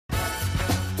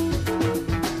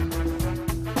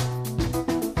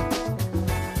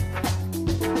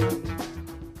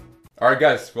Alright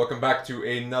guys, welcome back to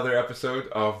another episode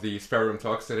of the Spare Room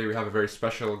Talks. Today we have a very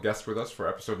special guest with us for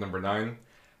episode number 9,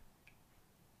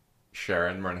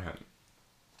 Sharen Murnaghan.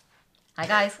 Hi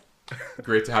guys.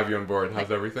 Great to have you on board.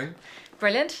 How's everything?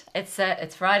 Brilliant.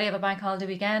 It's Friday of a bank holiday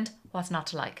weekend. What's not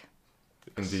to like?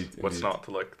 Indeed. What's not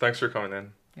to like? Thanks for coming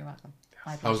in. You're welcome.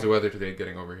 My How's pleasure. the weather today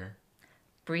getting over here?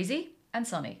 Breezy and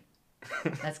sunny.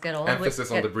 Let's get all Emphasis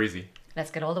on the breezy.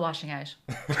 Let's get all the washing out.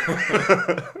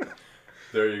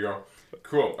 There you go.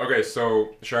 Cool. Okay,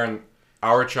 so Sharon,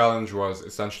 our challenge was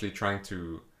essentially trying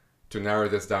to narrow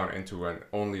this down into an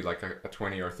only like a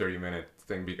 20 or 30 minute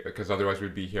thing, because otherwise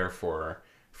we'd be here for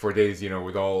days,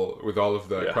 with all of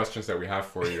the questions that we have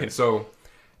for you. And so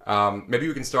maybe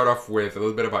we can start off with a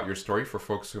little bit about your story for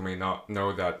folks who may not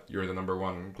know that you're the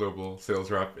 #1 global sales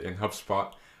rep in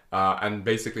HubSpot, and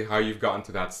basically how you've gotten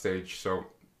to that stage. So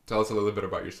tell us a little bit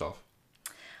about yourself.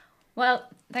 Well,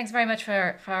 thanks very much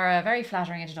for a very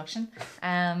flattering introduction.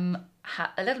 A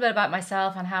little bit about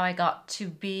myself and how I got to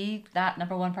be that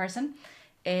 #1 person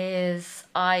is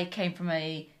I came from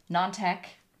a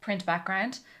non-tech print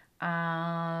background,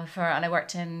 and I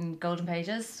worked in Golden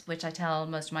Pages, which I tell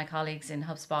most of my colleagues in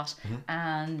HubSpot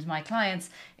and my clients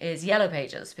is Yellow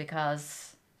Pages,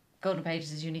 because Golden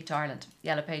Pages is unique to Ireland.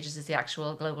 Yellow Pages is the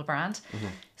actual global brand.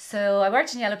 So I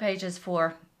worked in Yellow Pages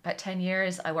for about 10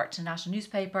 years. I worked in a national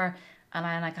newspaper, and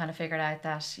I kind of figured out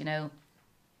that,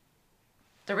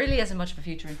 there really isn't much of a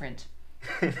future in print.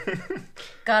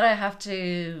 Gotta have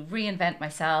to reinvent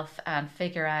myself and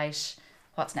figure out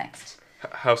what's next.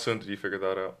 How soon did you figure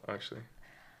that out, actually?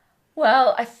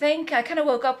 Well, I think I kind of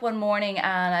woke up one morning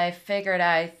and I figured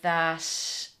out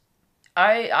that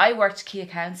I worked key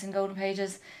accounts in Golden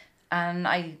Pages, and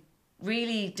I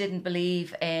really didn't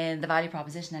believe in the value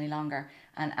proposition any longer,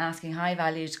 and asking high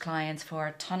valued clients for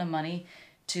a ton of money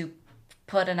to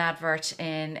put an advert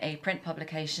in a print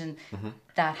publication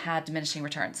that had diminishing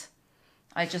returns.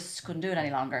 I just couldn't do it any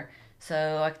longer.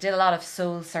 So I did a lot of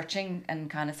soul searching and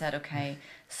kind of said, okay,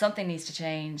 something needs to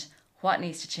change. What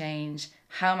needs to change?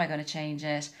 How am I going to change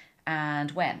it?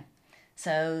 And when?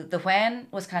 So the when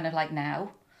was kind of like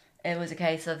now. It was a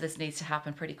case of this needs to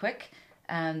happen pretty quick.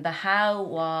 And the how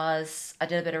was, I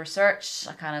did a bit of research.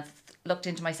 I kind of looked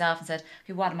into myself and said,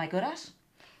 okay, what am I good at?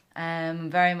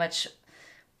 Very much,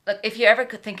 look, if you're ever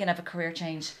thinking of a career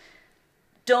change,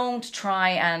 don't try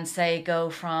and say go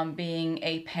from being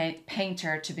a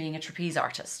painter to being a trapeze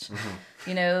artist.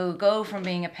 Go from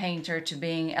being a painter to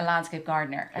being a landscape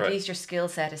gardener. At least your skill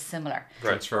set is similar.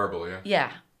 Transferable,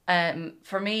 yeah. Yeah.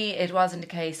 For me, it wasn't a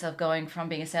case of going from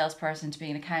being a salesperson to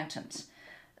being an accountant.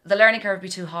 The learning curve would be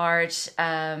too hard.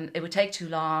 It would take too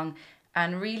long.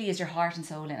 And really, is your heart and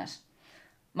soul in it?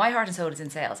 My heart and soul is in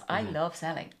sales. I love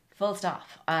selling, full stop,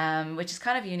 which is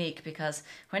kind of unique, because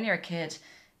when you're a kid,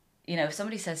 if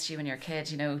somebody says to you when you're a kid,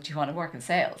 do you want to work in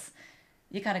sales?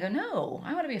 You kind of go, no,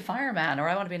 I want to be a fireman, or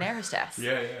I want to be an air hostess.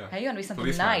 Yeah. You want to be something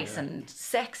Policeman, nice yeah. and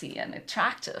sexy and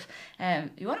attractive.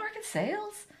 You want to work in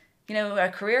sales? A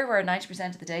career where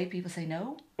 90% of the day people say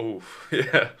no. Oh,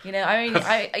 yeah.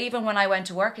 I even when I went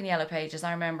to work in Yellow Pages,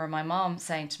 I remember my mom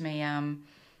saying to me,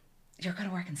 you're going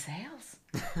to work in sales?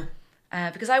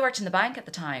 Because I worked in the bank at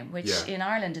the time, which in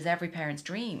Ireland is every parent's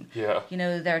dream. Yeah.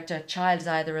 Their child is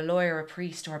either a lawyer, a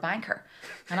priest, or a banker,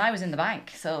 and I was in the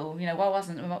bank. So what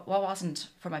wasn't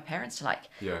for my parents to like?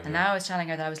 And now I was telling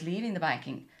her that I was leaving the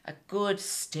banking, a good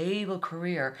stable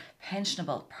career,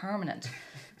 pensionable, permanent,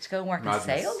 to go and work in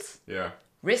sales. Yeah.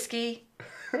 Risky.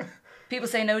 People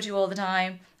say no to you all the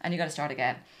time, and you got to start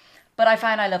again. But I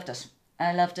found I loved it.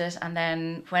 And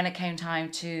then when it came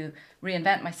time to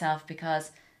reinvent myself,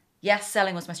 because yes,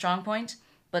 selling was my strong point,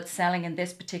 but selling in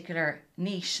this particular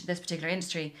niche, this particular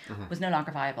industry, was no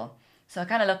longer viable. So I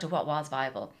kind of looked at what was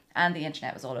viable, and the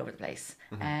internet was all over the place.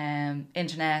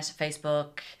 Internet,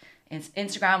 Facebook,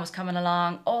 Instagram was coming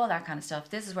along, all that kind of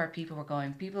stuff. This is where people were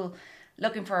going. People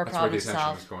looking for a problem to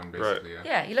solve. That's where the attention was going, basically.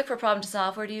 Yeah, you look for a problem to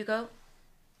solve. Where do you go?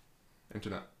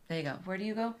 Internet. There you go. Where do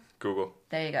you go? Google.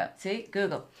 There you go. See?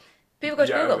 Google. People go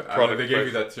to Google. I know they gave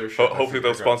you that search. Hopefully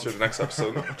they'll sponsor the next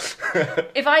episode.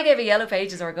 If I gave a Yellow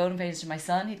Pages or a Golden Pages to my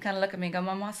son, he'd kind of look at me and go,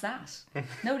 Mom, what's that?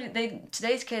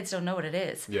 Today's kids don't know what it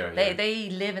is. They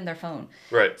live in their phone.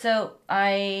 Right. So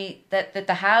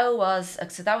the how was,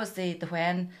 so that was the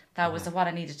when, that was the what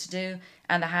I needed to do,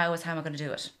 and the how was how am I going to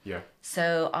do it. Yeah.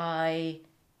 So I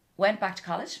went back to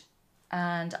college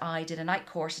and I did a night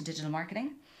course in digital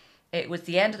marketing. It was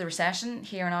the end of the recession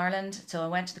here in Ireland, so I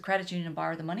went to the credit union and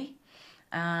borrowed the money.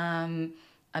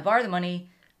 I borrowed the money,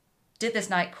 did this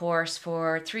night course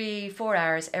for 3-4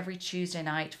 hours every Tuesday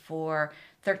night for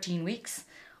 13 weeks.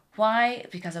 Why?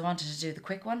 Because I wanted to do the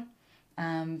quick one.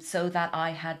 so that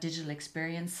I had digital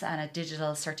experience and a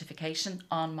digital certification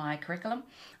on my curriculum,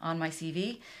 on my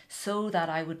CV, so that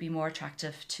I would be more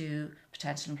attractive to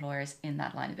potential employers in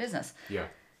that line of business. Yeah.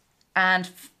 And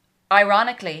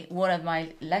ironically, one of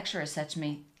my lecturers said to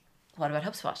me, "What about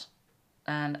HubSpot?"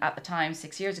 And at the time,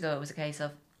 6 years ago, it was a case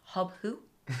of Hub who?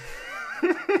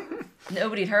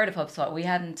 Nobody had heard of HubSpot. We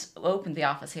hadn't opened the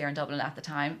office here in Dublin at the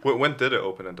time. When did it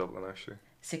open in Dublin, actually?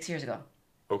 6 years ago.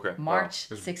 Okay. March,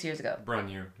 Wow. 6 years ago. Brand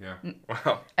new, yeah.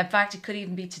 Wow. In fact, it could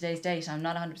even be today's date. I'm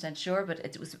not 100% sure, but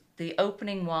it was, the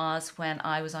opening was when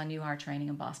I was on new hire training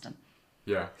in Boston.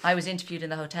 Yeah. I was interviewed in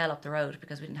the hotel up the road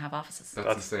because we didn't have offices.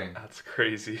 That's insane. That's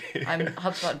crazy. I'm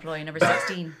HubSpot employee number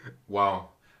 16. Wow.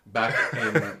 Back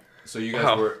in so you guys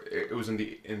Wow. were it was in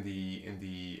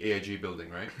the AIG building,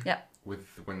 right? Yeah. With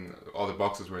when all the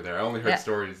boxes were there. I only heard Yeah.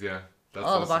 stories, yeah. That's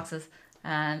All the awesome. boxes.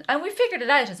 And we figured it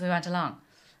out as we went along.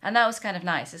 And that was kind of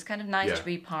nice. It's kind of nice Yeah. to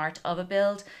be part of a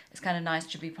build. It's kind of nice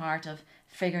to be part of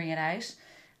figuring it out.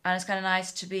 And it's kind of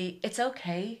nice to be, it's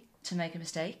okay to make a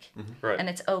mistake. Right. And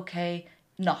it's okay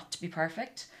not to be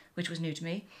perfect, which was new to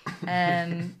me.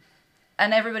 And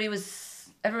everybody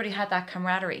had that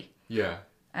camaraderie. Yeah.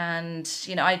 And,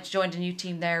 you know, I joined a new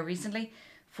team there recently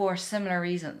for similar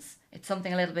reasons. It's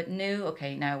something a little bit new.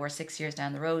 Okay, now we're 6 years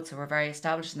down the road, so we're very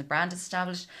established and the brand is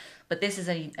established. But this is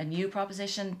a new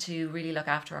proposition to really look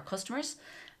after our customers.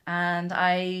 And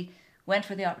I went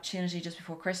for the opportunity just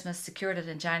before Christmas, secured it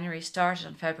in January, started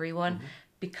on February 1,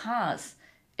 because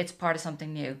it's part of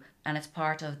something new and it's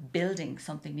part of building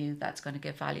something new that's going to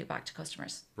give value back to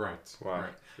customers. Right. Wow.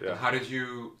 Right. Yeah. And how did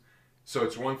you? So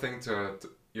it's one thing to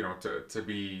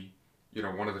be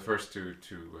one of the first to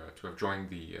have joined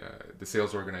the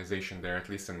sales organization there, at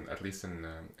least in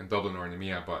Dublin or in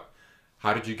EMEA. But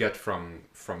how did you get from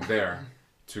there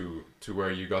to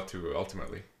where you got to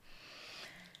ultimately?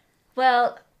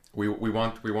 Well, We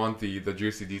want the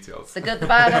juicy details. the good, the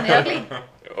bad, and the ugly.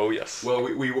 Oh yes. Well,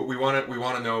 we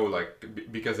want to know, like,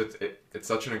 because it's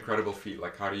such an incredible feat.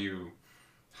 Like, how do you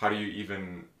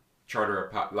even charter a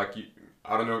path? Like,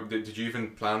 I don't know. Did you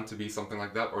even plan to be something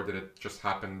like that, or did it just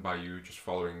happen by you just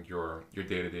following your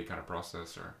day-to-day kind of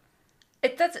process? Or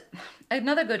That's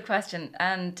another good question,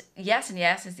 and yes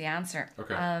is the answer.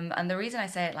 Okay. And the reason I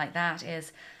say it like that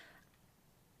is,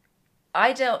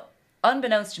 I don't.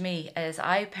 Unbeknownst to me, is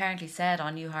I apparently said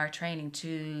on new hire training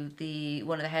to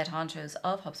one of the head honchos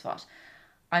of HubSpot,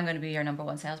 "I'm going to be your number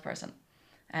one salesperson."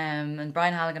 And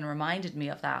Brian Halligan reminded me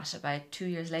of that about 2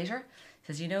 years later. He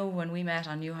says, "You know, when we met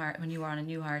on new hire, when you were on a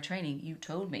new hire training, you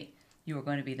told me you were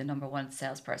going to be the number one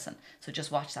salesperson. So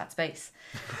just watch that space."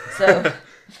 So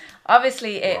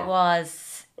obviously it Wow.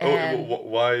 was.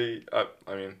 Why?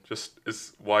 I mean,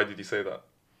 why did you say that?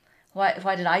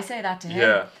 Why did I say that to him?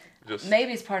 Yeah. Just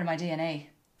Maybe it's part of my DNA.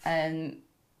 Maybe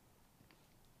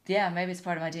it's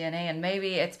part of my DNA, and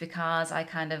maybe it's because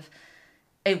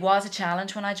it was a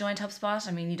challenge when I joined HubSpot.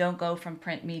 I mean, you don't go from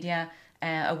print media,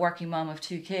 a working mom of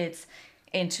 2 kids,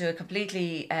 into a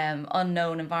completely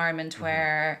unknown environment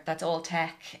where that's all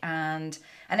tech and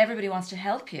everybody wants to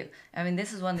help you. I mean,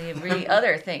 this is one of the really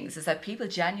other things, is that people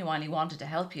genuinely wanted to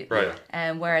help you. Right.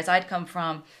 Whereas I'd come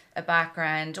from a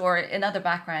background, or in other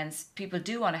backgrounds, people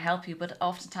do want to help you, but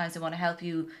oftentimes they want to help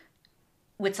you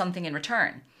with something in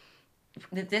return.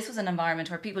 This was an environment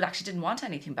where people actually didn't want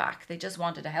anything back. They just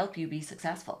wanted to help you be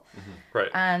successful. right.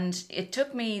 And it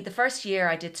took me, the first year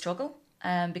I did struggle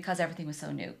because everything was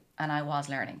so new and I was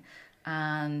learning.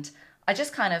 And I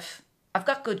just I've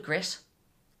got good grit.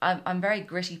 I'm a very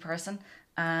gritty person.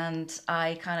 And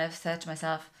I kind of said to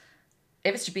myself,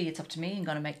 if it's to be, it's up to me. I'm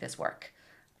going to make this work.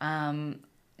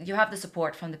 You have the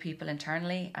support from the people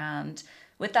internally. And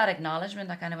with that acknowledgement,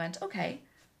 I kind of went, okay,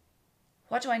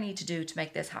 what do I need to do to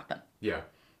make this happen? yeah,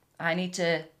 I need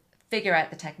to figure out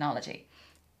the technology.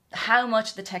 How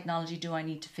much of the technology do I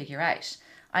need to figure out?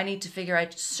 I need to figure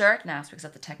out certain aspects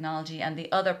of the technology, and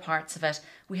the other parts of it,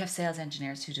 we have sales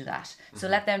engineers who do that. So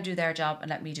let them do their job and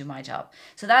let me do my job.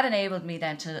 So that enabled me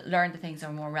then to learn the things that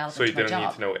are more relevant So you to my didn't job.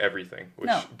 need to know everything, which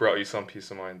No. brought you some peace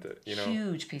of mind that,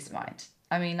 Huge peace of mind.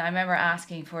 I mean, I remember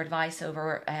asking for advice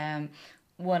over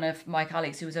one of my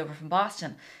colleagues who was over from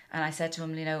Boston, and I said to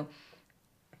him,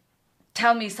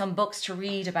 tell me some books to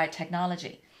read about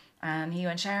technology. And he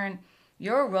went, "Sharon,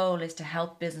 your role is to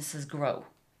help businesses grow.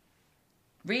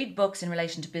 Read books in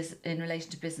relation to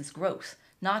business growth,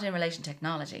 not in relation to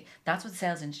technology. That's what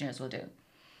sales engineers will do.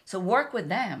 So work with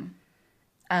them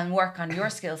and work on your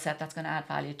skill set that's going to add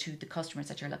value to the customers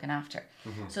that you're looking after."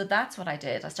 So that's what I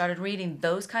did. I started reading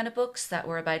those kind of books that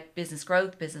were about business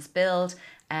growth, business build,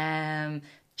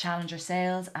 challenger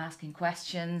sales, asking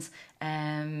questions,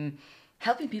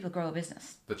 helping people grow a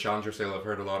business. The Challenger Sale, I've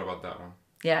heard a lot about that one.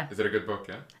 Yeah. Is it a good book,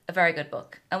 yeah? A very good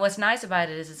book. And what's nice about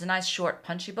it is it's a nice short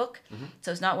punchy book.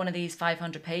 So it's not one of these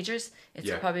 500 pagers. It's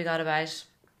probably got about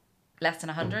less than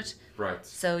 100. Right.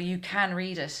 So you can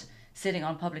read it sitting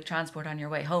on public transport on your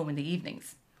way home in the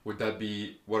evenings. Would that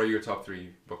be, what are your top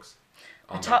 3 books?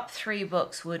 The top 3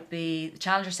 books would be The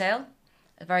Challenger Sale,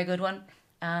 a very good one.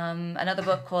 Another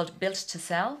book called Built to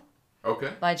Sell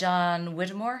Okay. by John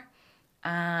Whittemore.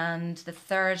 And the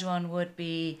third one would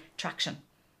be Traction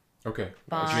Okay.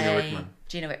 by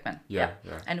Gina Wickman. Wickman. Yeah.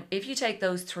 And if you take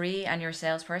those 3 and you're a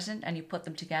salesperson and you put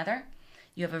them together,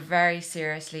 you have a very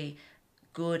seriously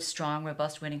good, strong,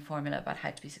 robust winning formula about how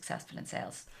to be successful in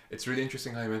sales. It's really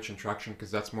interesting how you mentioned Traction,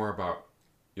 because that's more about,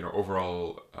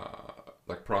 overall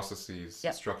like processes,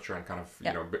 structure, and kind of,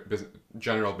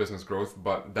 general business growth.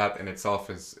 But that in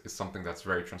itself is something that's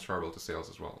very transferable to sales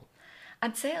as well.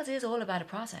 And sales is all about a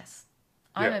process.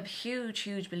 I'm a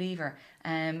huge believer,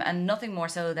 and nothing more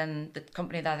so than the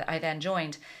company that I then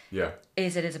joined. Yeah.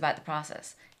 It is about the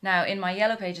process. Now, in my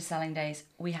Yellow Pages selling days,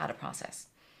 we had a process.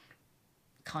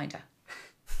 Kinda.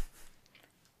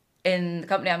 In the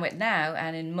company I'm with now,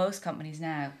 and in most companies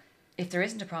now, if there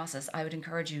isn't a process, I would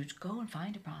encourage you to go and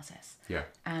find a process. Yeah.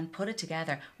 And put it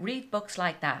together. Read books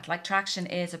like that. Like Traction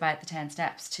is about the 10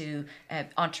 steps to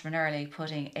entrepreneurially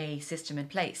putting a system in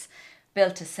place.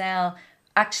 Built to Sell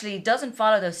actually doesn't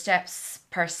follow those steps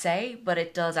per se, but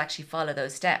it does actually follow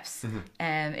those steps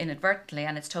inadvertently,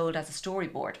 and it's told as a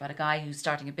storyboard about a guy who's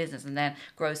starting a business and then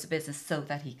grows the business so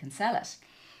that he can sell it.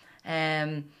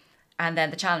 And then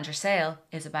the Challenger Sale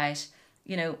is about,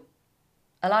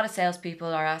 a lot of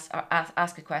salespeople are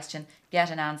ask a question,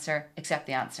 get an answer, accept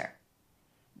the answer.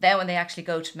 Then when they actually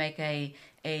go to make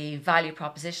a value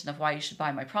proposition of why you should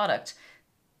buy my product,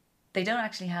 they don't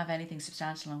actually have anything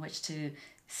substantial on which to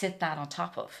sit that on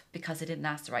top of, because they didn't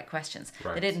ask the right questions.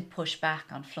 Right. They didn't push back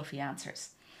on fluffy answers.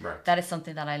 Right. That is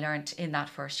something that I learned in that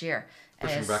first year.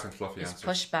 Pushing back on fluffy answers.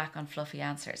 Push back on fluffy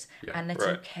answers. Yeah. And it's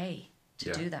okay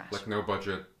to do that. Like no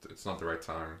budget, it's not the right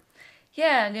time.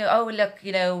 Yeah,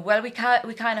 well, we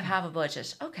kind of have a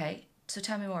budget. Okay, so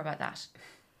tell me more about that.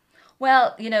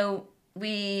 Well,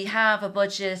 we have a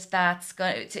budget that's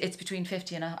it's between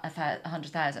 50 and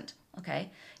 100,000.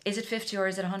 Okay, is it 50 or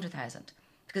is it 100,000?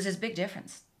 Because there's a big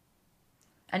difference.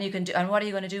 And and what are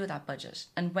you going to do with that budget?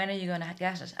 And when are you going to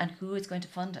get it? And who is going to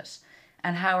fund it?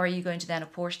 And how are you going to then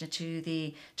apportion it to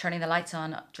the turning the lights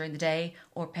on during the day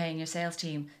or paying your sales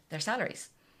team their salaries?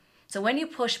 So when you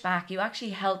push back, you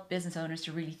actually help business owners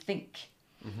to really think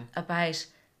about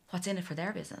what's in it for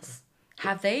their business.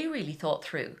 Have they really thought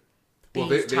through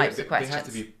these types of questions? They have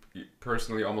to be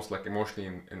personally, almost like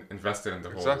emotionally invested in the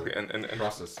whole exactly. And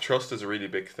process. Trust is a really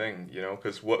big thing,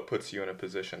 because what puts you in a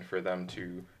position for them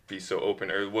to be so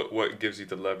open, or what gives you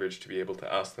the leverage to be able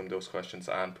to ask them those questions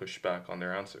and push back on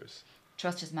their answers?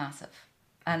 Trust is massive,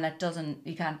 and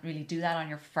you can't really do that on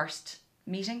your first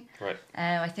meeting. Right.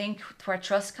 I think where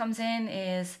trust comes in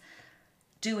is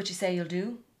do what you say you'll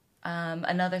do.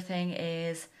 Another thing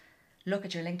is look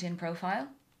at your LinkedIn profile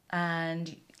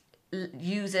and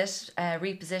use it,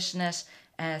 reposition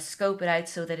it, scope it out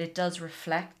so that it does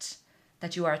reflect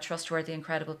that you are a trustworthy and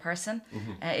credible person.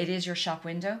 It is your shop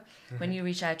window. When you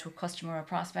reach out to a customer or a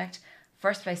prospect,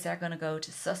 first place they're going to go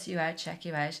to suss you out, check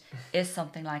you out, is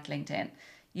something like LinkedIn.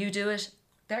 You do it,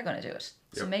 they're going to do it.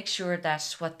 So make sure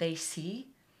that what they see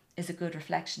is a good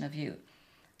reflection of you.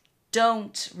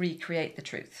 Don't recreate the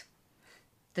truth.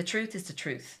 The truth is the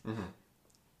truth.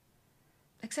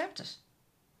 Accept it.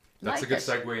 That's a good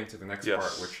segue into the next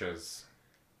part, which is,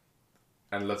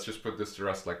 and let's just put this to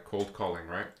rest, like cold calling,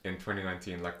 right? In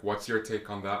 2019, like what's your take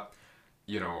on that?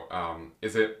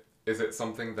 Is it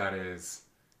something that is,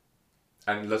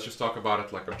 and let's just talk about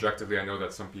it like objectively. I know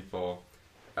that some people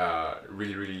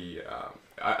really,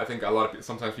 I think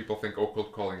sometimes people think,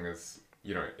 cold calling is,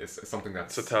 is something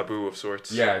that's... It's a taboo of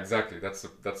sorts. Yeah, exactly. That's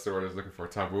the word I was looking for,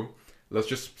 taboo. Let's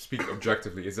just speak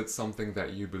objectively. Is it something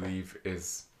that you believe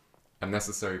is a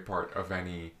necessary part of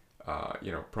any,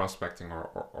 prospecting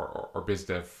or biz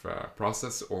dev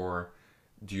process, or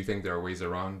do you think there are ways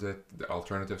around it, the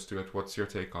alternatives to it? What's your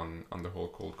take on the whole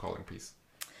cold calling piece?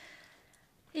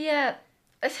 Yeah,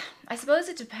 I suppose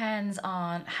it depends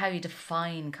on how you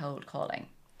define cold calling.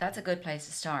 That's a good place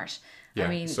to start.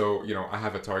 Yeah, so, I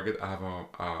have a target. I have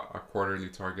a quarterly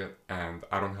target, and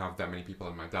I don't have that many people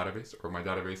in my database, or my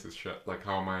database is shit. Like,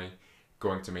 how am I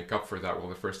going to make up for that? Well,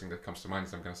 the first thing that comes to mind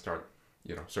is I'm going to start,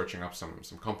 searching up some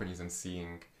companies and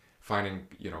finding,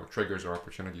 triggers or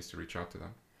opportunities to reach out to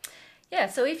them. Yeah,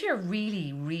 so if you're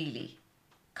really, really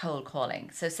cold calling,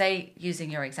 so say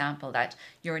using your example that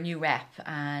you're a new rep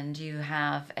and you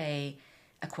have a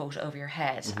a quota over your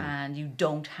head, and you're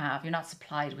not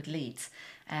supplied with leads.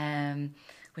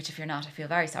 Which if you're not, I feel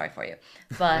very sorry for you.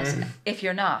 But if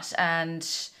you're not, and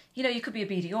you could be a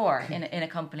BDR in a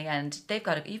company, and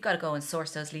you've got to go and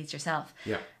source those leads yourself.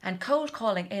 Yeah. And cold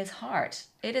calling is hard.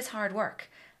 It is hard work.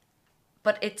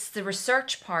 But it's the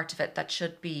research part of it that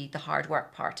should be the hard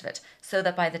work part of it. So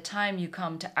that by the time you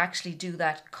come to actually do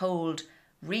that cold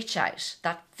reach out,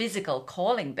 that physical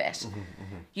calling bit,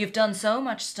 you've done so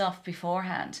much stuff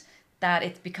beforehand that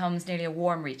it becomes nearly a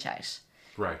warm reach out.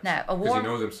 Right. Now, because you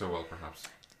know them so well, perhaps.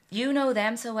 You know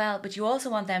them so well, but you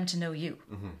also want them to know you.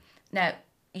 Now,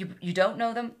 you don't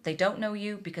know them, they don't know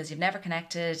you because you've never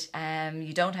connected,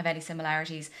 you don't have any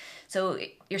similarities. So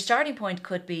your starting point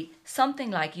could be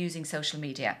something like using social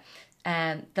media.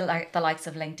 The likes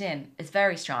of LinkedIn is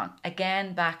very strong.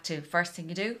 Again, back to first thing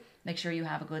you do, make sure you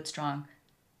have a good, strong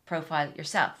profile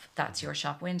yourself. That's your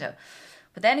shop window.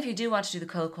 But then if you do want to do the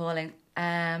cold calling,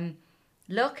 know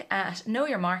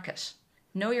your market,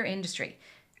 know your industry,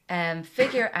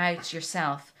 figure out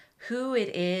yourself who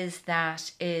it is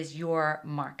that is your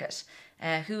market,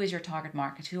 who is your target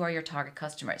market, who are your target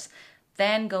customers.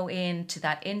 Then go into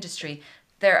that industry.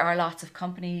 There are lots of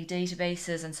company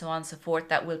databases and so on and so forth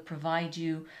that will provide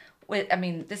you with,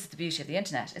 this is the beauty of the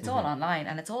internet. It's all online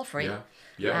and it's all free.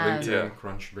 LinkedIn,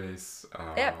 Crunchbase,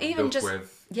 even Built just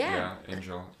With,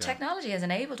 Angel. Technology has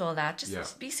enabled all that.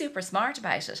 Just be super smart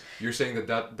about it. You're saying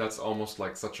that's almost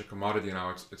like such a commodity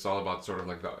now. It's all about sort of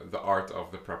like the art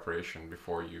of the preparation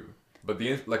before you. But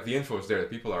the info is there. The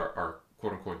people are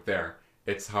quote unquote there.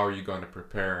 It's how are you going to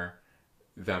prepare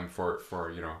them for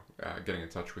getting in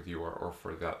touch with you or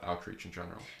for that outreach in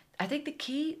general. I think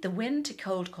the win to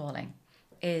cold calling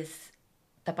is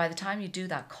that by the time you do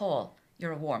that call,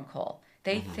 you're a warm call.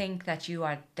 They think that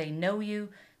they know you,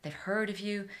 they've heard of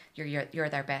you, you're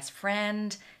their best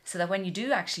friend, so that when you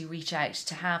do actually reach out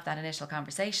to have that initial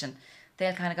conversation,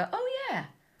 they'll kind of go, oh yeah,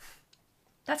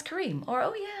 that's Kareem, or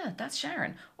oh yeah, that's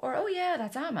Sharon, or oh yeah,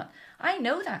 that's Amma. I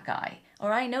know that guy,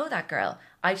 or I know that girl.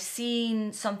 I've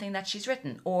seen something that she's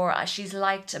written, or she's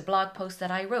liked a blog post that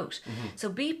I wrote. So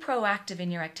be proactive in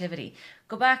your activity.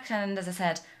 Go back and, as I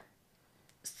said,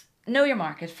 know your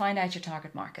market, find out your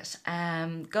target market.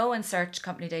 Go and search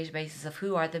company databases of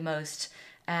who are the most,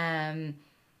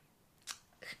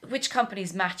 which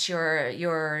companies match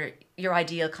your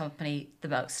ideal company the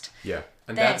most. Yeah,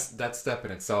 and that step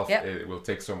in itself, it will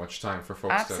take so much time for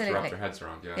folks to wrap their heads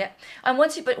around. Yeah. And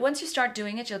once you start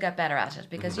doing it, you'll get better at it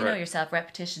because you know yourself,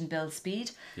 repetition builds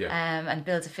speed, and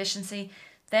builds efficiency.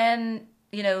 Then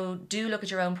do look at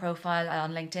your own profile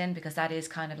on LinkedIn because that is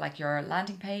kind of like your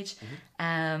landing page.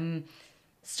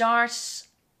 Start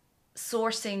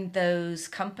sourcing those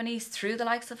companies through the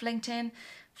likes of LinkedIn.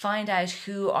 Find out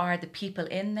who are the people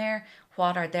in there,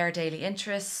 what are their daily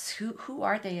interests, who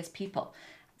are they as people.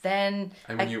 Then,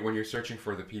 and when you're searching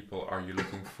for the people, are you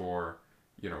looking for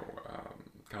kind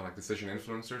of like decision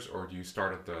influencers, or do you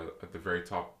start at the very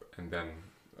top and then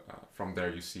from there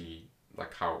you see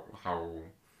like how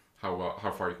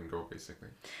far you can go, basically?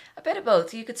 A bit of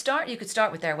both. You could start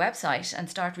with their website and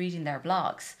start reading their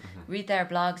blogs. Read their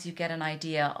blogs, you get an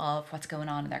idea of what's going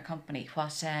on in their company,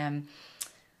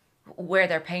 where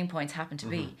their pain points happen to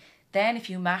be. Then if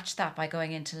you match that by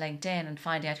going into LinkedIn and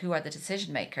finding out who are the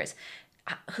decision makers,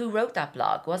 who wrote that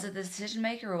blog? Was it the decision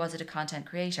maker or was it a content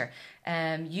creator?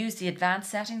 Use the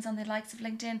advanced settings on the likes of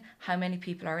LinkedIn. How many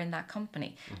people are in that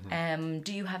company?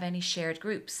 Do you have any shared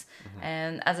groups?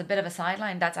 As a bit of a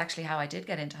sideline, that's actually how I did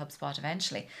get into HubSpot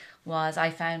eventually. Was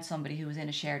I found somebody who was in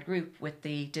a shared group with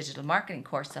the digital marketing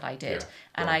course that I did,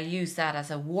 and I used that as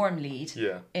a warm lead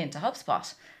into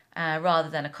HubSpot rather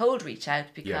than a cold reach out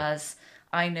because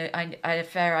I had a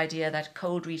fair idea that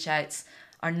cold reach outs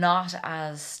are not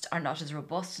as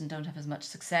robust and don't have as much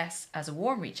success as a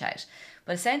warm reach out.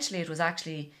 But essentially it was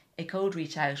actually a cold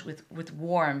reach out with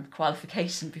warm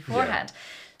qualification beforehand.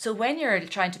 So when you're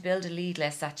trying to build a lead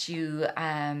list that you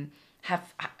have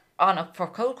for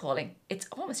cold calling, it's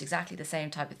almost exactly the same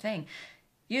type of thing.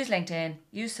 Use LinkedIn,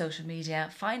 use social media,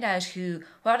 find out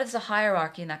what does the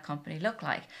hierarchy in that company look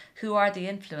like? Who are the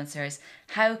influencers?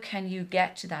 How can you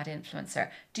get to that influencer?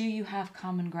 Do you have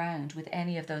common ground with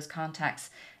any of those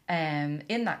contacts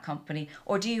in that company?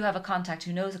 Or do you have a contact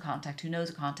who knows a contact who knows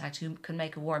a contact who can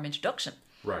make a warm introduction?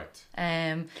 Right.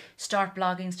 Start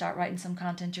blogging, start writing some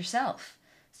content yourself.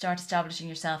 Start establishing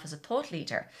yourself as a thought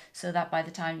leader so that by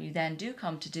the time you then do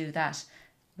come to do that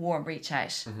warm reach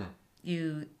out,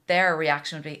 their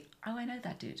reaction would be, oh, I know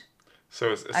that dude.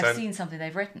 So I've seen something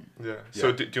they've written.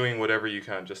 So doing whatever you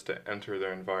can just to enter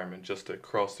their environment, just to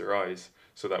cross their eyes,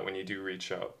 so that when you do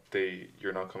reach out,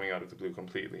 you're not coming out of the blue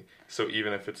completely. So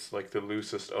even if it's like the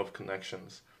loosest of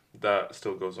connections, that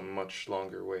still goes a much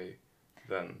longer way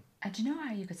than. And do you know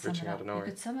how you could sum it reaching out up? of You nowhere.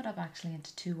 could sum it up actually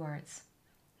into 2 words.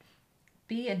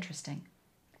 Be interesting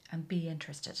and be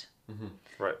interested.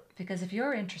 Right. Because if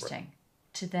you're interesting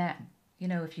to them, you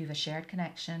know, if you've a shared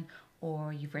connection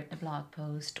or you've written a blog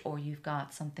post or you've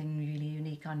got something really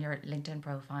unique on your LinkedIn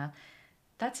profile,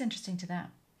 that's interesting to them.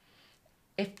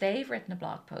 If they've written a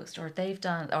blog post or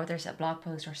there's a blog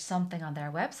post or something on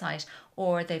their website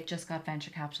or they've just got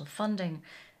venture capital funding,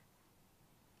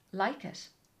 like it,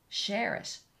 share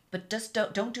it, but just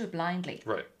don't do it blindly.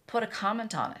 Right. Put a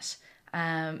comment on it.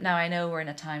 Now I know we're in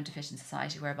a time deficient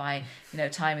society whereby, you know,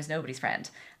 time is nobody's friend.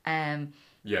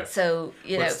 Yeah. So,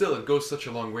 you know. But still, it goes such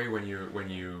a long way when you when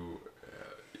you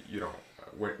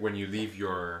leave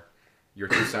your 2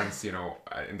 cents, you know,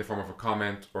 in the form of a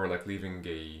comment or like leaving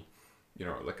a, you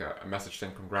know, like a message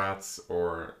saying congrats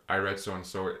or I read so and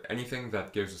so, anything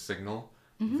that gives a signal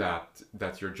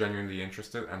that you're genuinely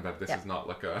interested and that this is not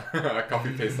like a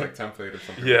copy paste like template or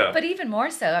something. Yeah. But even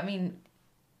more so, I mean,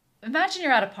 imagine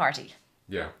you're at a party.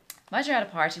 Yeah. Imagine you're at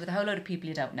a party with a whole load of people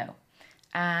you don't know,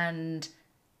 and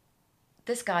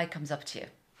this guy comes up to you,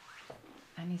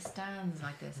 and he stands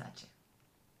like this at you.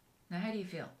 Now, how do you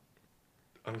feel?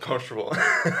 Uncomfortable.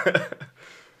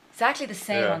 Exactly the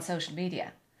same Yeah. on social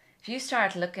media. If you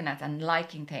start looking at and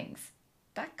liking things,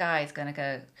 that guy's gonna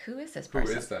go, "Who is this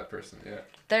person? Who is that person?" Yeah.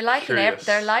 They're liking Curious.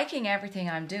 they're liking everything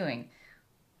I'm doing,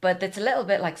 but it's a little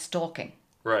bit like stalking.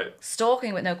 Right.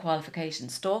 Stalking with no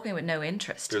qualifications, stalking with no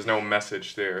interest. There's no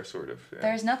message there, sort of. Yeah.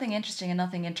 There's nothing interesting and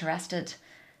nothing interested.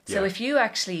 So Yeah. if you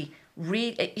actually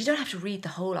read, you don't have to read the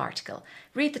whole article.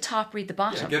 Read the top, read the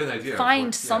bottom. get an idea of Find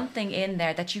what- something in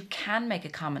there that you can make a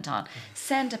comment on.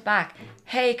 Send it back.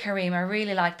 Hey, Kareem, I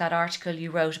really like that article you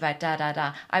wrote about da da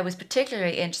da. I was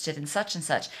particularly interested in such and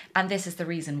such, and this is the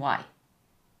reason why.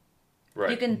 Right.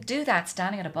 You can do that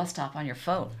standing at a bus stop on your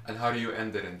phone. And how do you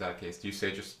end it in that case? Do you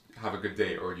say just have a good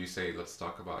day, or do you say let's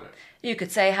talk about it? You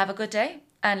could say have a good day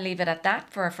and leave it at that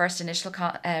for a first initial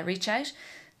reach out.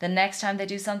 The next time they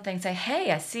do something, say,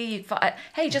 hey, I see you,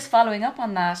 hey, just following up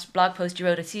on that blog post you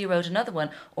wrote, I see you wrote another one,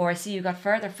 or I see you got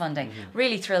further funding.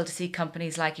 Really thrilled to see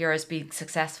companies like yours being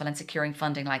successful and securing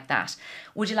funding like that.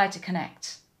 Would you like to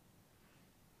connect?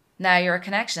 Now you're a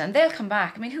connection, and they'll come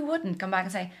back. I mean, who wouldn't come back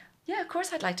and say, yeah, of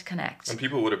course I'd like to connect. And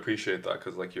people would appreciate that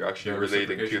because like you're actually Yeah,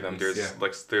 relating to reciprocation them. piece, There's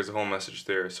like there's a whole message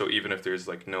there. So even if there's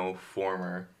like no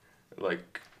former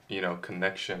like, you know,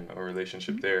 connection or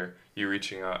relationship there, you're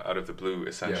reaching out of the blue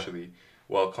essentially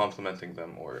while complimenting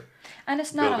them or And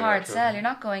it's not a building hard that sell. You're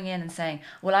not going in and saying,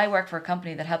 well, I work for a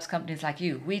company that helps companies like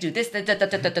you. We do this. They're going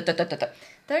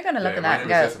to look at my that and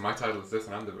name is go, this, and my title is this,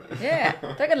 and I'm doing it. yeah.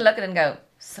 They're going to look at it and go,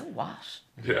 so what?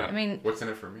 Yeah. I mean, What's in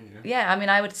it for me? Yeah. yeah, I mean,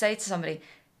 I would say to somebody,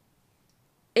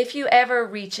 if you ever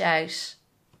reach out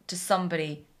to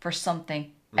somebody for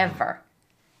something ever,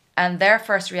 and their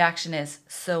first reaction is,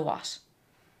 so what?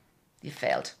 You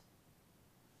failed.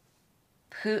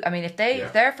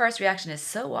 If their first reaction is,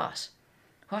 so what?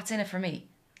 What's in it for me?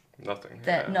 Nothing.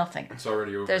 Nothing. It's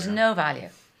already over. There's yeah. no value.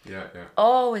 Yeah, yeah.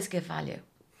 Always give value,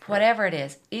 whatever it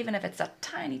is, even if it's a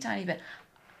tiny, tiny bit.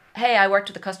 Hey, I worked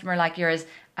with a customer like yours,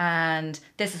 and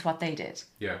this is what they did.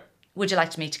 Yeah. Would you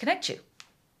like me to connect you?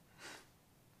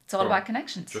 It's all Cool. about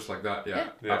connections. Just like that, yeah,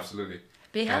 Yeah. absolutely.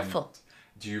 Be helpful.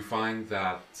 And do you find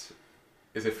that,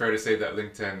 is it fair to say that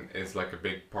LinkedIn is like a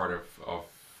big part of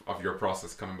your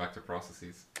process, coming back to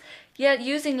processes? Yeah,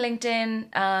 using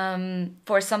LinkedIn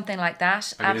for something like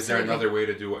that. I mean, absolutely. is there another way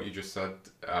to do what you just said,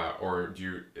 or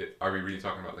are we really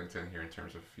talking about LinkedIn here in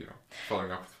terms of, you know,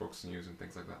 following up with folks' news and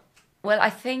things like that? Well, I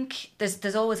think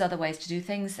there's always other ways to do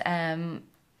things.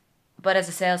 But as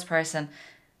a salesperson,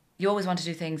 you always want to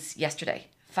do things yesterday,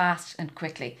 fast and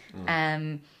quickly.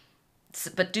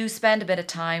 But do spend a bit of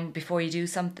time before you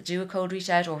do a cold reach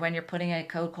out, or when you're putting a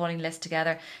cold calling list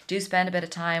together. Do spend a bit of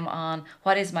time on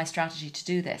what is my strategy to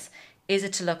do this. Is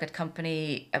it to look at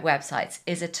company websites?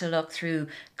 Is it to look through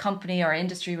company or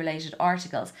industry related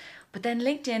articles? But then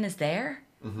LinkedIn is there.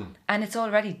 And it's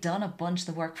already done a bunch of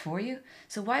the work for you.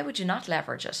 So why would you not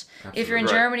leverage it? If you're in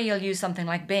Right. Germany, you'll use something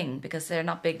like Bing because they're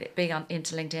not big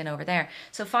into LinkedIn over there.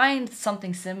 So find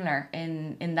something similar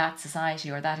in that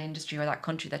society or that industry or that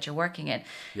country that you're working in.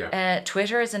 Yeah.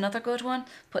 Twitter is another good one.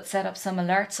 Set up some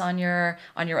alerts on your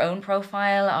own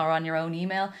profile or on your own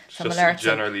email. Some Just alerts.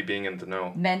 generally being in the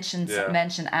know. Mention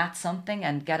at something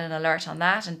and get an alert on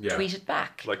that and Yeah. tweet it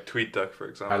back. Like TweetDeck, for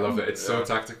example. I love it. It's so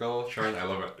tactical, Sharon. I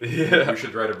love it. Yeah. We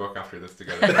should write a book after this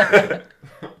together.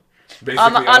 Basically,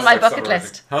 On us, my like, bucket summarizing.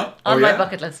 list. Huh? On Oh, my yeah?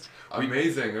 bucket list.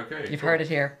 Amazing. Okay. You've cool. heard it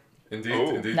here. Indeed,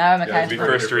 Oh. indeed. Now I'm Be accountable.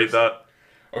 first to read that.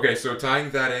 Okay, so tying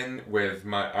that in with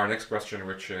our next question,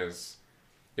 which is,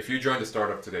 if you joined a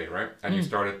startup today, right, and you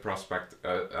started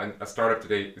a startup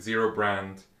today, zero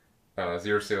brand,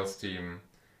 zero sales team,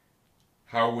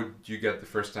 how would you get the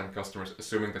first 10 customers,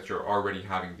 assuming that you're already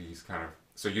having these kind of,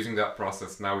 so using that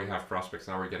process, now we have prospects,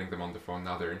 now we're getting them on the phone,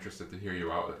 now they're interested to hear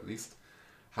you out at least.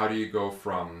 How do you go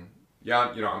from,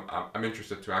 I'm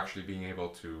interested, to actually being able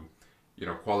to,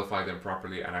 qualify them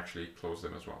properly and actually close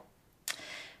them as well?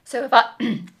 So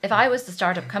if I was the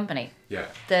startup company,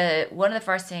 one of the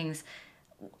first things,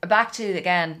 back to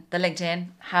again the LinkedIn,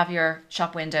 have your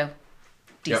shop window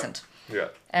decent. Yeah.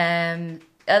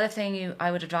 Other thing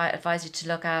I would advise you to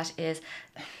look at is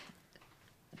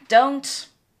don't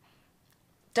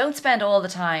spend all the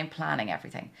time planning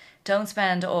everything. Don't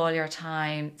spend all your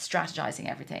time strategizing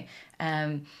everything.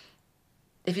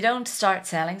 If you don't start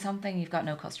selling something, you've got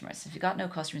no customers. If you've got no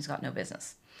customers, you've got no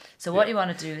business. So what you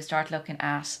want to do is start looking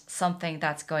at something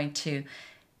that's going to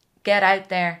get out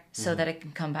there so that it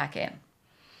can come back in.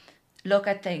 Look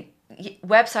at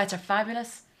websites are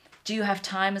fabulous. Do you have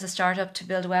time as a startup to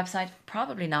build a website?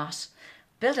 Probably not.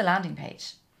 Build a landing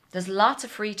page. There's lots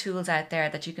of free tools out there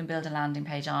that you can build a landing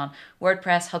page on.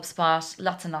 WordPress, HubSpot,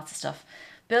 lots and lots of stuff.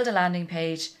 Build a landing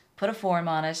page, put a form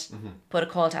on it, put a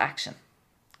call to action.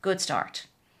 Good start.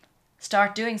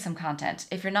 Start doing some content.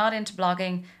 If you're not into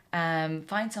blogging,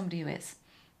 find somebody who is.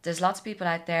 There's lots of people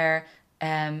out there,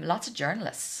 lots of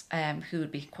journalists who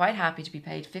would be quite happy to be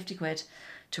paid 50 quid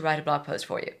to write a blog post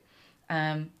for you.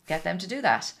 Get them to do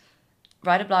that.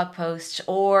 Write a blog post,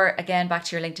 or again, back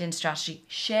to your LinkedIn strategy,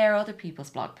 share other people's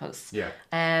blog posts.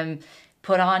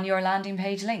 Put on your landing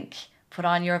page link, put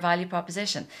on your value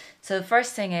proposition. So the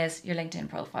first thing is your LinkedIn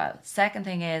profile. Second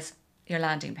thing is your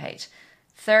landing page.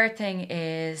 Third thing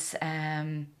is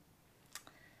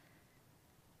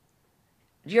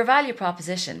your value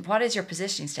proposition. What is your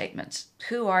positioning statement?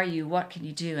 Who are you? What can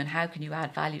you do? And how can you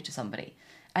add value to somebody?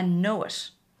 And know it.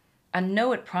 And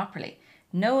know it properly.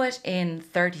 Know it in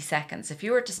 30 seconds. If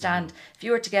you were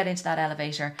to get into that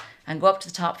elevator and go up to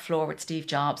the top floor with Steve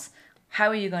Jobs, how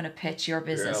are you going to pitch your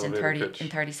business in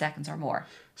 30 seconds or more?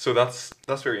 So that's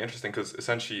very interesting, because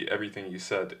essentially everything you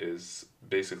said is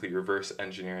basically reverse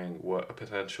engineering what a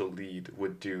potential lead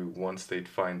would do once they'd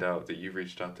find out that you've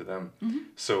reached out to them.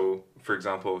 So, for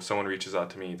example, if someone reaches out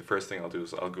to me, the first thing I'll do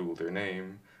is I'll Google their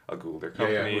name, I'll Google their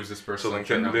company. Who's this person? So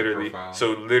LinkedIn,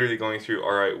 literally going through,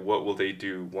 all right, what will they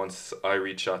do once I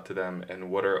reach out to them, and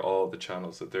what are all the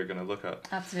channels that they're going to look at?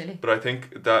 Absolutely. But I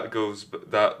think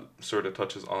that sort of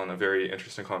touches on a very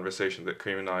interesting conversation that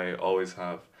Kareem and I always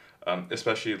have,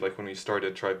 especially like when we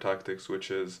started Tribe Tactics,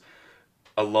 which is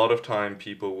a lot of time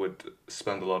people would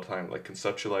spend a lot of time like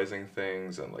conceptualizing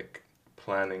things and like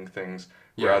planning things.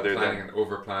 Rather planning than and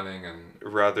over planning, and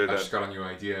rather than I just got a new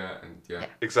idea, and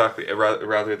exactly,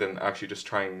 rather than actually just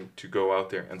trying to go out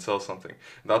there and sell something.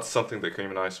 That's something that Kareem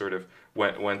and I sort of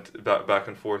went back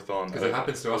and forth on. Because it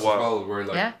happens to us as well, where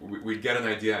like we get an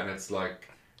idea and it's like,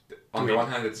 on the one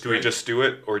hand it's do we just do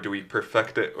it, or do we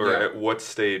perfect it, or at what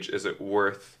stage is it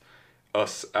worth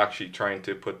us actually trying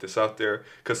to put this out there?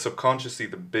 Because subconsciously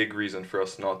the big reason for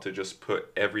us not to just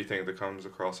put everything that comes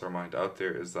across our mind out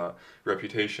there is that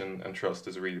reputation and trust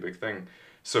is a really big thing.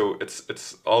 So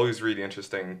it's always really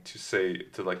interesting to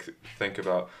think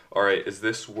about, all right, is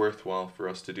this worthwhile for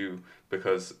us to do?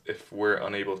 Because if we're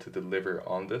unable to deliver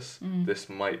on this, this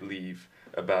might leave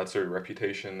a bad sort of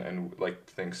reputation and like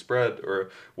things spread or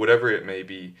whatever it may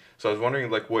be. So I was wondering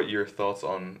like what your thoughts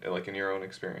on, like in your own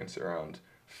experience, around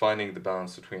finding the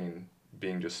balance between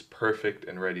being just perfect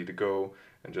and ready to go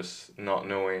and just not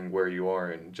knowing where you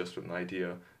are and just with an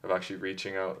idea of actually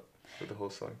reaching out with the whole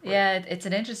thing. Right? Yeah, it's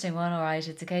an interesting one, all right.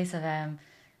 It's a case of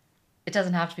it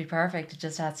doesn't have to be perfect, it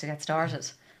just has to get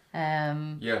started.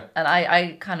 And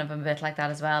I kind of am a bit like that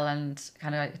as well, and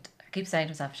kind of I keep saying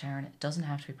to myself, Sharon, it doesn't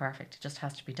have to be perfect, it just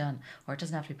has to be done. Or it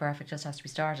doesn't have to be perfect, it just has to be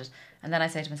started. And then I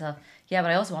say to myself, yeah, but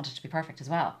I also want it to be perfect as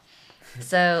well.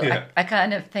 So I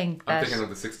kind of think that... I'm thinking of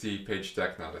the 60-page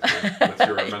deck now that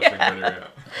you're mentioning earlier.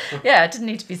 Yeah, it didn't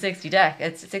need to be 60 deck.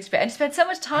 It's 60 and you spend so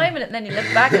much time in it, and then you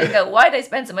look back and you go, why did I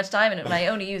spend so much time in it when I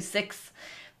only used 6?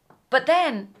 But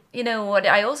then, what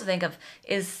I also think of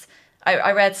is,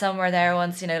 I read somewhere there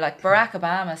once, like Barack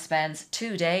Obama spends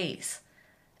 2 days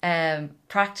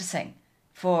practicing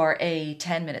for a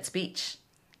 10-minute speech.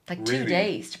 Like 2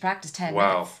 days to practice 10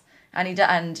 minutes.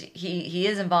 And he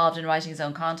is involved in writing his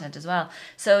own content as well.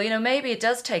 So, maybe it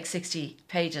does take 60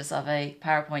 pages of a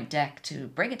PowerPoint deck to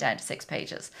bring it down to 6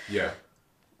 pages. Yeah.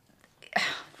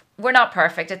 We're not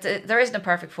perfect. There isn't a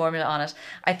perfect formula on it.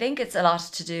 I think it's a lot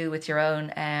to do with your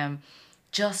own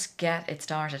Just get it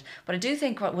started. But I do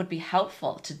think what would be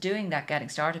helpful to doing that getting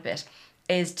started bit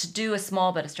is to do a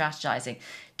small bit of strategizing.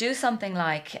 Do something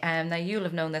like, now you'll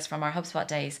have known this from our HubSpot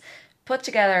days, put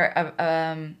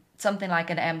together something like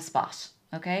an M-SPOT,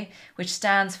 okay, which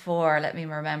stands for, let me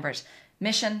remember it,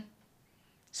 mission,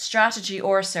 strategy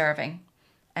or serving,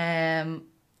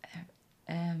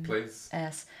 Place.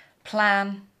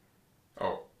 plan,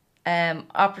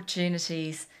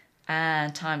 opportunities,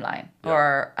 and timeline,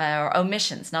 or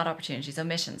omissions, not opportunities,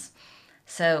 omissions.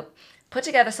 So put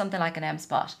together something like an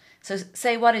M-SPOT. So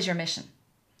say, what is your mission?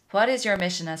 What is your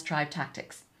mission as Tribe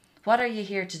Tactics? What are you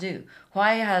here to do?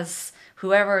 Why has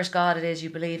whoever's God it is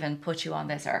you believe in put you on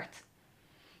this earth?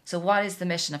 So what is the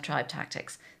mission of Tribe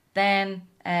Tactics? Then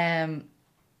who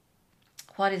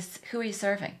are you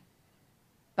serving?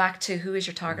 Back to who is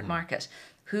your target market?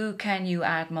 Who can you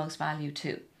add most value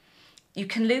to? You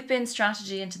can loop in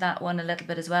strategy into that one a little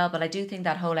bit as well, but I do think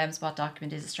that whole M-SPOT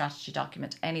document is a strategy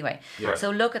document anyway. Yeah.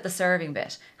 So look at the serving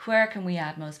bit. Where can we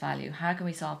add most value? How can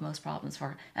we solve most problems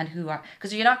for, and who are,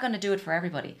 because you're not going to do it for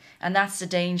everybody. And that's the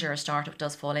danger a startup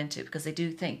does fall into, because they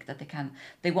do think that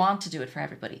they want to do it for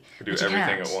everybody. Do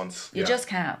everything at once. You just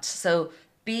can't. So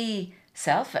be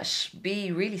selfish,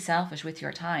 be really selfish with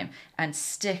your time and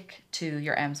stick to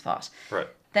your M-SPOT. Right.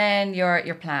 Then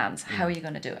your plans, how are you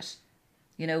going to do it?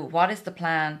 You know, what is the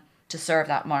plan to serve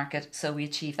that market so we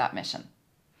achieve that mission?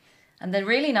 And the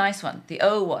really nice one, the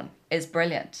O one, is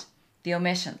brilliant. The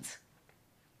omissions.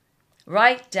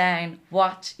 Write down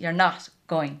what you're not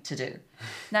going to do.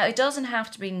 Now, it doesn't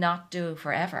have to be not do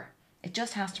forever. It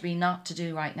just has to be not to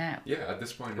do right now. Yeah, at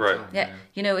this point in Right. time. Yeah.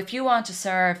 You know, if you want to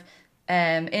serve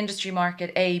industry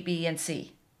market A, B, and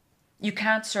C, you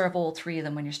can't serve all three of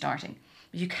them when you're starting.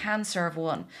 You can serve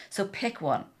one. So pick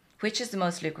one. Which is the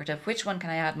most lucrative? Which one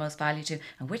can I add most value to?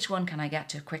 And which one can I get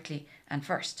to quickly and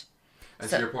first? And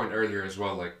to your point earlier as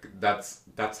well, like that's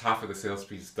half of the sales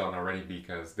piece done already,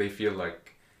 because they feel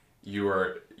like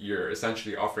you're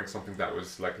essentially offering something that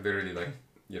was like literally like,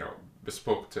 you know,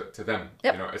 bespoke to them.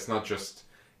 Yep. You know, it's not just,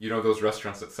 you know, those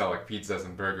restaurants that sell like pizzas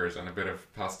and burgers and a bit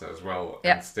of pasta as well,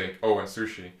 Yep. and steak, and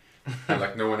sushi. And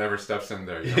like no one ever steps in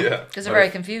there, you know? Yeah. Because they're very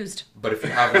confused. But if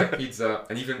you have like pizza,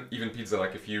 and even pizza,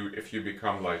 like if you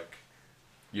become like,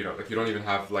 you know, like you don't even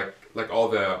have like all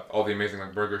the amazing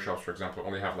like burger shops, for example,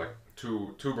 only have like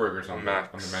two burgers on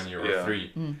the menu, or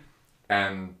three,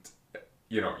 and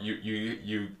you know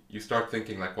you start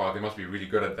thinking like, wow, they must be really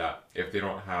good at that if they're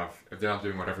not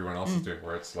doing what everyone else is doing,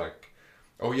 where it's like,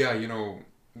 oh yeah, you know,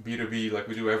 B2B, like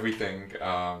we do everything,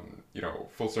 you know,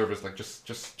 full service, like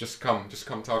just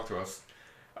come talk to us,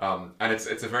 and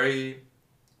it's a very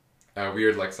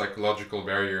weird like psychological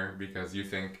barrier, because you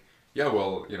think, yeah,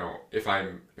 well, you know, if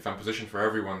I'm positioned for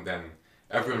everyone, then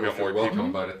everyone will feel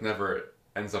welcome, but it never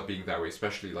ends up being that way,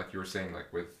 especially like you were saying,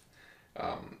 like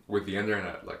with the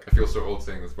internet. Like, I feel so old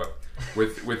saying this, but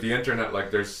with the internet,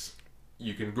 like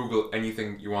you can Google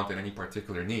anything you want in any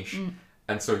particular niche.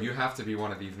 And so you have to be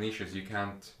one of these niches. You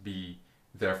can't be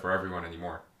there for everyone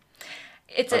anymore.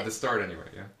 It's at the start anyway,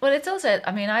 yeah. Well, it's also,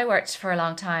 I mean, I worked for a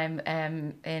long time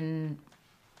in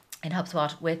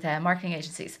HubSpot with marketing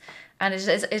agencies. And it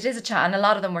is a chat, and a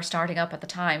lot of them were starting up at the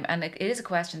time. And it is a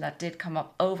question that did come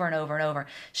up over and over and over.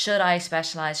 Should I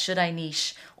specialize? Should I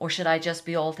niche? Or should I just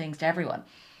be all things to everyone?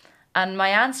 And my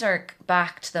answer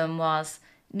back to them was,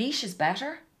 niche is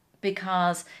better,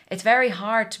 because it's very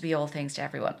hard to be all things to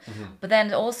everyone. But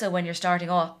then also when you're starting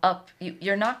up,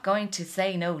 you're not going to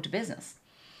say no to business.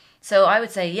 So I would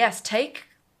say, yes, take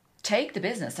the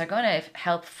business. They're going to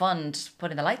help fund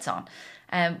putting the lights on.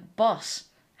 But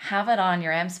have it on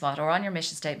your M-SPOT or on your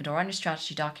mission statement or on your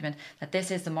strategy document that this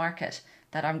is the market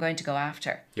that I'm going to go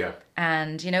after. Yeah.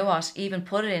 And you know what? Even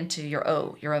put it into your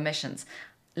omissions.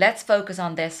 Let's focus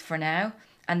on this for now,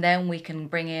 and then we can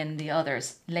bring in the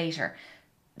others later.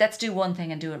 Let's do one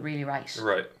thing and do it really right.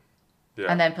 Right. Yeah.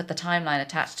 And then put the timeline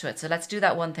attached to it. So let's do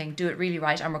that one thing, do it really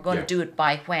right, and we're going to do it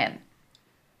by when,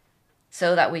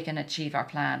 so that we can achieve our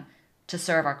plan to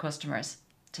serve our customers,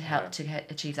 to help to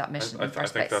achieve that mission in the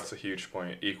first place. I think that's a huge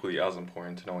point. Equally as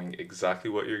important, knowing exactly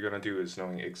what you're going to do is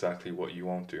knowing exactly what you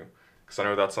won't do. Because I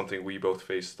know that's something we both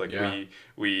faced. Like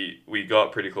we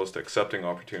got pretty close to accepting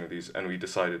opportunities, and we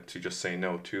decided to just say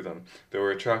no to them. They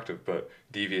were attractive, but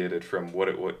deviated from what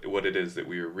it is that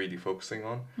we were really focusing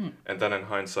on. And then in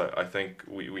hindsight, I think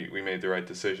we made the right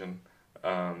decision,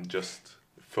 just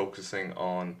focusing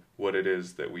on what it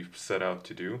is that we've set out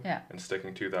to do, and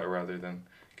sticking to that rather than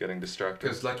getting distracted.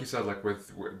 Because like you said, like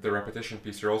with the repetition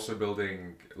piece, you're also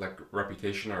building like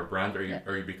reputation or brand,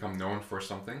 or you become known for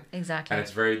something. Exactly. And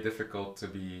it's very difficult to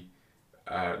be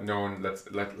known.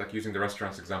 Like using the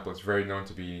restaurants example, it's very known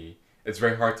to be it's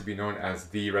very hard to be known as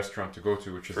the restaurant to go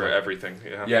to, which is For like, everything,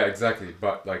 yeah. yeah, exactly.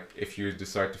 But like if you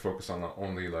decide to focus on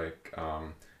only like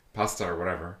pasta or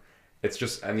whatever, it's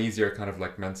just an easier kind of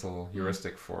like mental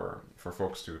heuristic for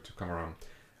folks to come around.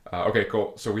 Okay,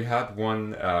 cool. So we had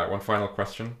one final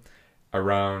question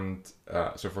around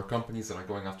so for companies that are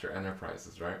going after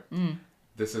enterprises, right?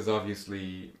 This is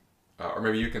obviously, or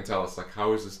maybe you can tell us, like,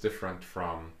 how is this different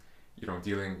from,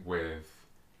 dealing with,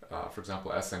 for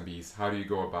example, SMBs? How do you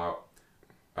go about,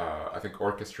 I think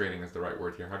orchestrating is the right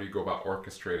word here. How do you go about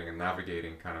orchestrating and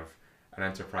navigating kind of an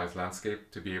enterprise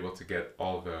landscape to be able to get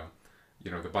all the,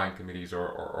 the buying committees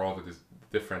or all the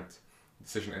different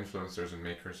decision influencers and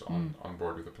makers on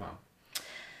board with the plan?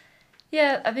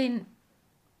 Yeah, I mean,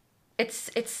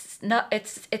 it's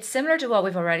similar to what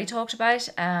we've already talked about.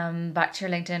 Back to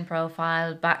your LinkedIn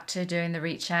profile, back to doing the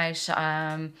reach out,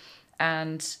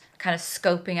 and kind of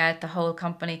scoping out the whole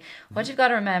company. What you've got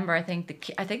to remember, I think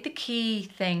the key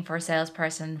thing for a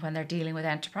salesperson when they're dealing with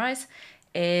enterprise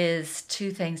is two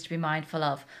things to be mindful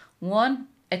of. One,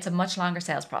 it's a much longer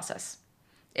sales process.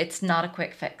 It's not a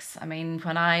quick fix. I mean,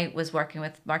 when I was working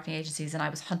with marketing agencies and I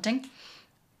was hunting,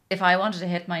 if I wanted to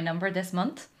hit my number this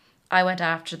month, I went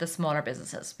after the smaller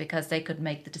businesses because they could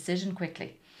make the decision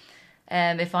quickly.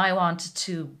 If I wanted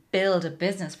to build a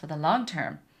business for the long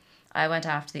term, I went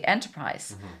after the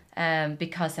enterprise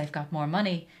because they've got more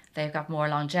money, they've got more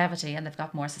longevity, and they've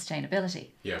got more sustainability.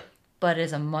 Yeah. But it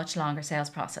is a much longer sales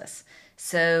process.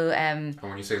 So, and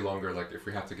when you say longer, like if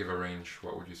we had to give a range,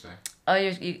 what would you say? Oh,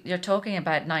 you're talking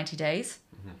about 90 days.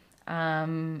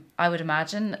 I would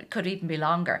imagine it could even be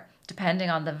longer, depending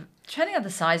on the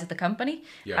size of the company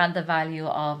and the value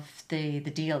of the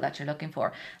deal that you're looking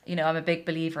for. I'm a big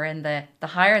believer in the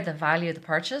higher the value of the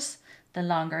purchase, the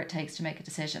longer it takes to make a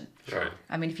decision. Right.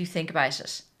 I mean, if you think about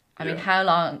it, mean, how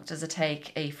long does it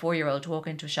take a 4-year-old to walk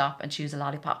into a shop and choose a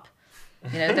lollipop?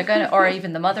 They're going to, or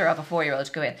even the mother of a 4-year-old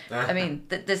to go in. I mean,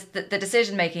 the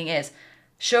decision making is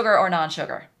sugar or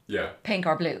non-sugar. Yeah. Pink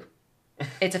or blue.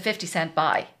 It's a 50-cent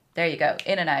buy. There you go.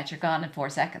 In and out, you're gone in 4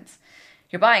 seconds.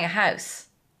 You're buying a house.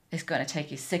 It's going to take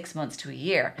you 6 months to a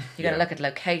year. You're going to look at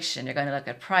location. You're going to look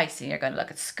at pricing. You're going to look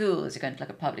at schools. You're going to look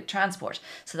at public transport.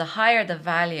 So the higher the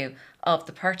value of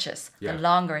the purchase, the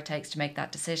longer it takes to make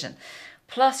that decision.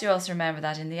 Plus, you also remember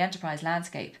that in the enterprise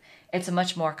landscape, it's a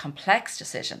much more complex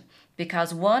decision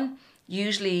because one,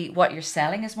 usually what you're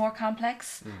selling is more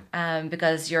complex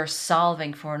because you're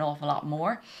solving for an awful lot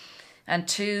more. And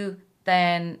two,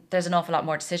 then there's an awful lot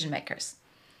more decision makers.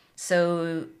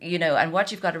 So, and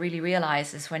what you've got to really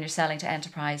realize is when you're selling to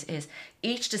enterprise is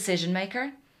each decision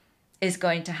maker is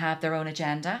going to have their own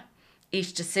agenda.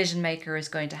 Each decision maker is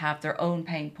going to have their own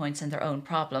pain points and their own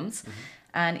problems.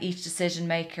 And each decision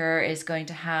maker is going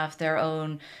to have their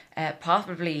own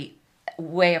probably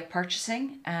way of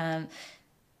purchasing.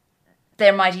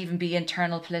 There might even be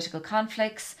internal political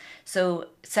conflicts. So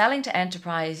selling to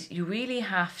enterprise, you really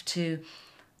have to,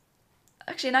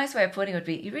 actually a nice way of putting it would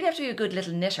be, you really have to be a good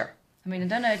little knitter. I mean, I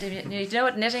don't know, do you know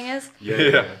what knitting is?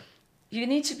 Yeah. You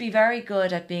need to be very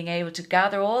good at being able to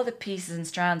gather all the pieces and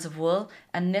strands of wool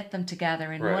and knit them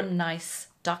together in one nice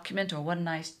document or one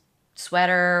nice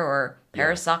sweater or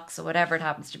pair of socks or whatever it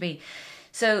happens to be.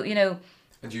 So,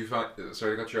 And do you find,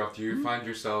 sorry to cut you off, do you find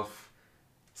yourself,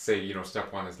 say,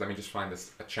 step one is let me just find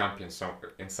a champion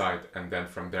inside, and then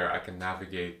from there I can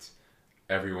navigate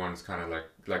everyone's kind of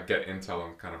like get intel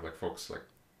on kind of like folks, like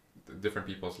different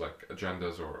people's like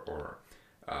agendas or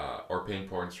pain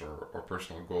points or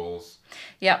personal goals?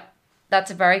 Yeah, that's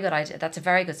a very good idea. That's a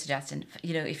very good suggestion.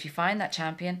 If you find that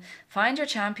champion, find your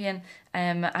champion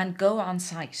and go on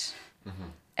site.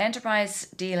 Enterprise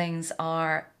dealings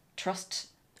are trust,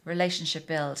 relationship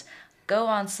build. Go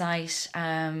on site,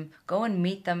 go and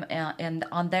meet them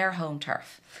on their home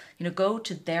turf. Go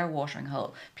to their watering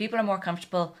hole. People are more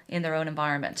comfortable in their own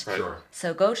environment. Right. Sure.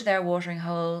 So go to their watering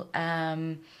hole.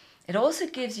 It also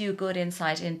gives you good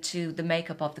insight into the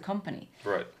makeup of the company.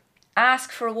 Right.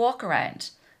 Ask for a walk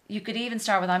around. You could even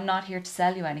start with, I'm not here to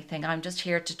sell you anything. I'm just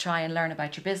here to try and learn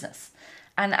about your business.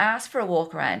 And ask for a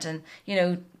walk around and,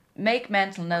 make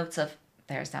mental notes of,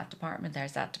 there's that department,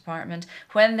 there's that department.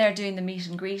 When they're doing the meet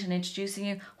and greet and introducing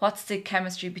you, what's the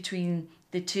chemistry between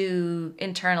the two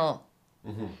internal,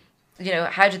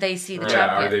 how do they see the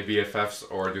champion? Are they BFFs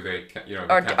or do they,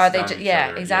 or can't are they, stand each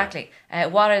other? exactly.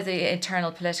 What are the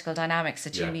internal political dynamics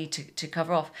that you need to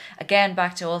cover off? Again,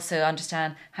 back to also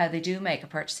understand how they do make a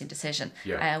purchasing decision.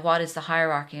 What is the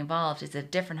hierarchy involved? Is it a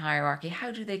different hierarchy?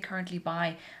 How do they currently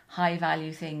buy high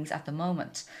value things at the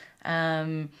moment?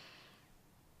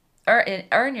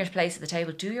 earn your place at the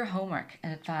table. Do your homework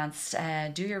in advance.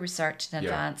 Do your research in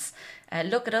advance.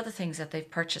 Look at other things that they've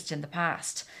purchased in the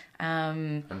past.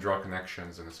 And draw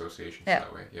connections and associations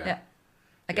that way. Yeah.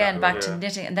 Again, back to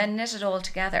knitting, and then knit it all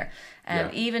together.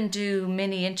 Even do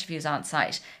mini interviews on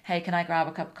site. Hey, can I grab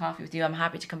a cup of coffee with you? I'm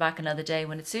happy to come back another day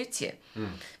when it suits you.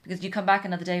 Because you come back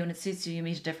another day when it suits you, you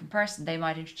meet a different person. They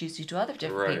might introduce you to other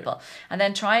different people. And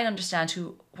then try and understand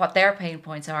what their pain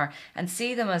points are and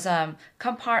see them as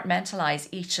compartmentalize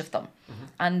each of them.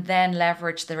 And then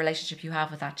leverage the relationship you have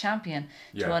with that champion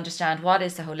to understand what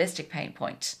is the holistic pain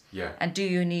point. And do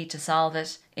you need to solve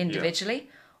it individually?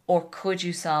 Or could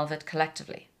you solve it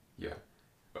collectively? Yeah.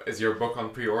 Is your book on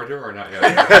pre-order or not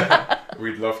yet?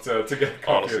 We'd love to get a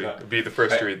copy of that. Be the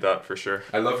first to read that for sure.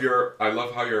 I love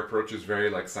how your approach is very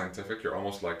like scientific. You're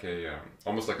almost like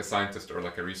a scientist or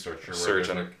like a researcher.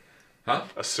 Surgeon.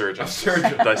 A surgeon. A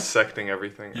surgeon. Dissecting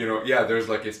everything. There's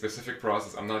like a specific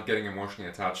process. I'm not getting emotionally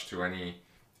attached to any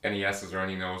yeses or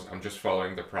any nos. I'm just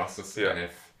following the process. And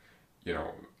if,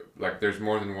 like there's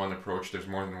more than one approach, there's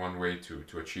more than one way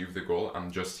to achieve the goal.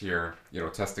 I'm just here,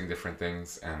 testing different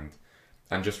things and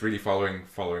just really following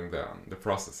the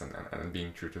process and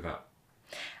being true to that.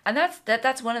 And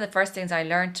that's one of the first things I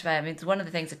learned. I mean, it's one of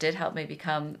the things that did help me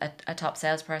become a top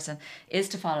salesperson is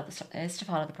to follow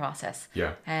the process.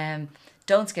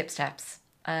 Don't skip steps.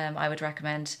 I would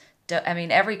recommend.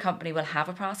 Every company will have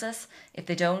a process. If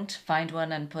they don't, find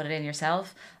one and put it in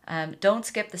yourself. Don't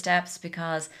skip the steps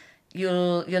because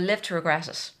you'll live to regret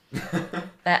it.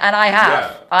 And I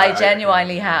have. I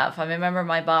genuinely have. I remember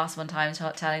my boss one time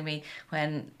telling me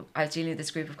when I was dealing with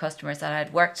this group of customers that I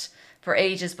had worked for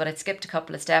ages, but I'd skipped a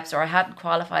couple of steps, or I hadn't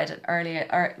qualified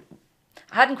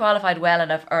well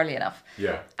enough early enough.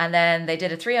 And then they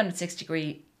did a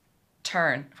 360-degree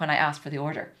turn when I asked for the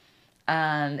order,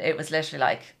 and it was literally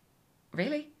like,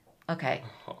 really? Okay.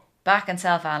 Back and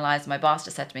self-analyze. My boss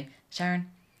just said to me, Sharen,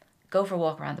 go for a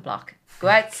walk around the block.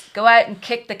 Go out and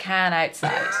kick the can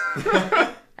outside.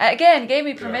 Again, gave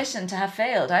me permission to have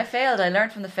failed. I failed. I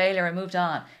learned from the failure. I moved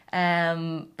on.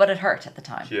 But it hurt at the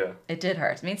time. It did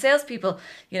hurt. I mean, salespeople,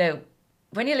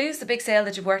 when you lose the big sale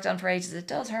that you've worked on for ages, it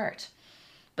does hurt.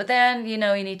 But then, you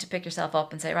need to pick yourself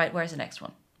up and say, right, where's the next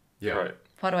one?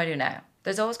 What do I do now?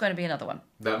 There's always going to be another one.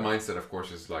 That mindset, of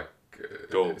course, is like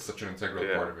such an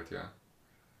integral part of it.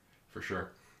 For sure.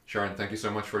 Sharen, thank you so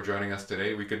much for joining us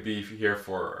today. We could be here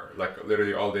for like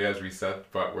literally all day, as we said,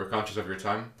 but we're conscious of your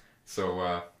time.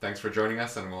 So thanks for joining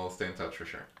us, and we'll stay in touch for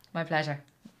sure. My pleasure.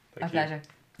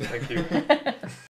 Thank you.